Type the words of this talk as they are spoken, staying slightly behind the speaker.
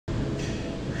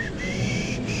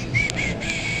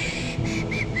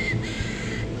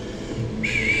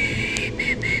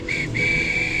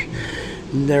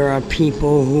There are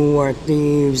people who are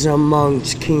thieves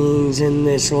amongst kings in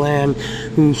this land,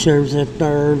 who serves the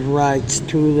third rights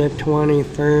to the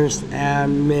 21st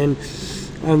admin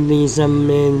of these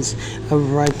amends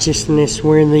of righteousness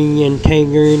where the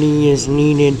integrity is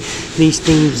needed. These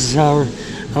thieves are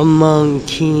among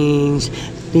kings,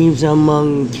 thieves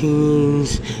among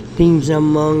kings, thieves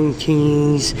among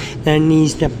kings, that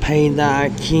needs to pay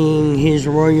that king his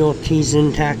royalties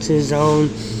and taxes on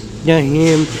to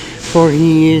him, for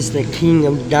he is the king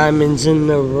of diamonds in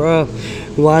the rough.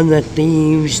 While the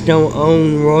thieves don't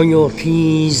own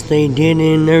royalties, they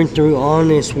didn't earn through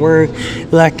honest work,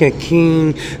 like a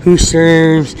king who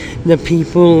serves the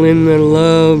people in the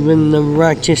love and the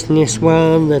righteousness,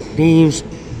 while the thieves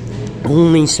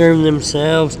only serve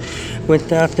themselves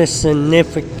without the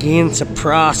significance of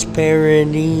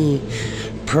prosperity.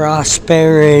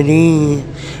 Prosperity,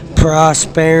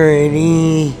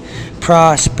 prosperity,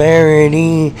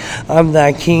 prosperity of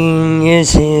thy king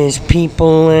is his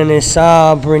people and his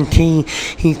sovereignty.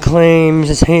 He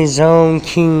claims his own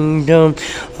kingdom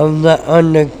of the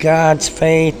under God's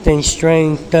faith and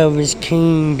strength of his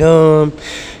kingdom.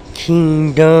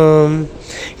 Kingdom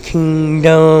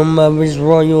of his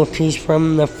royalties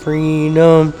from the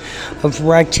freedom of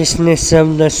righteousness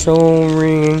of the soul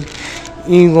ring.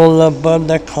 Eagle above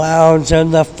the clouds of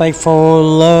the faithful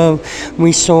love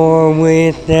we soar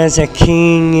with as a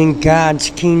king, and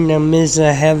God's kingdom is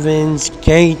the heaven's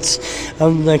gates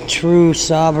of the true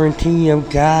sovereignty of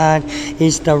God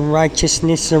is the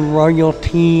righteousness of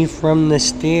royalty. From the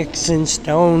sticks and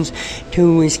stones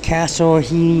to his castle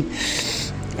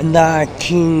thy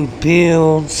king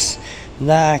builds,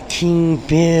 thy king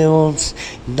builds,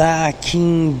 thy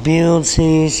king builds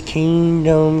his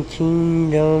kingdom,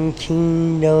 kingdom,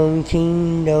 kingdom,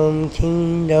 kingdom,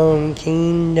 kingdom,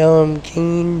 kingdom,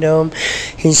 kingdom,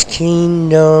 his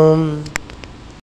kingdom.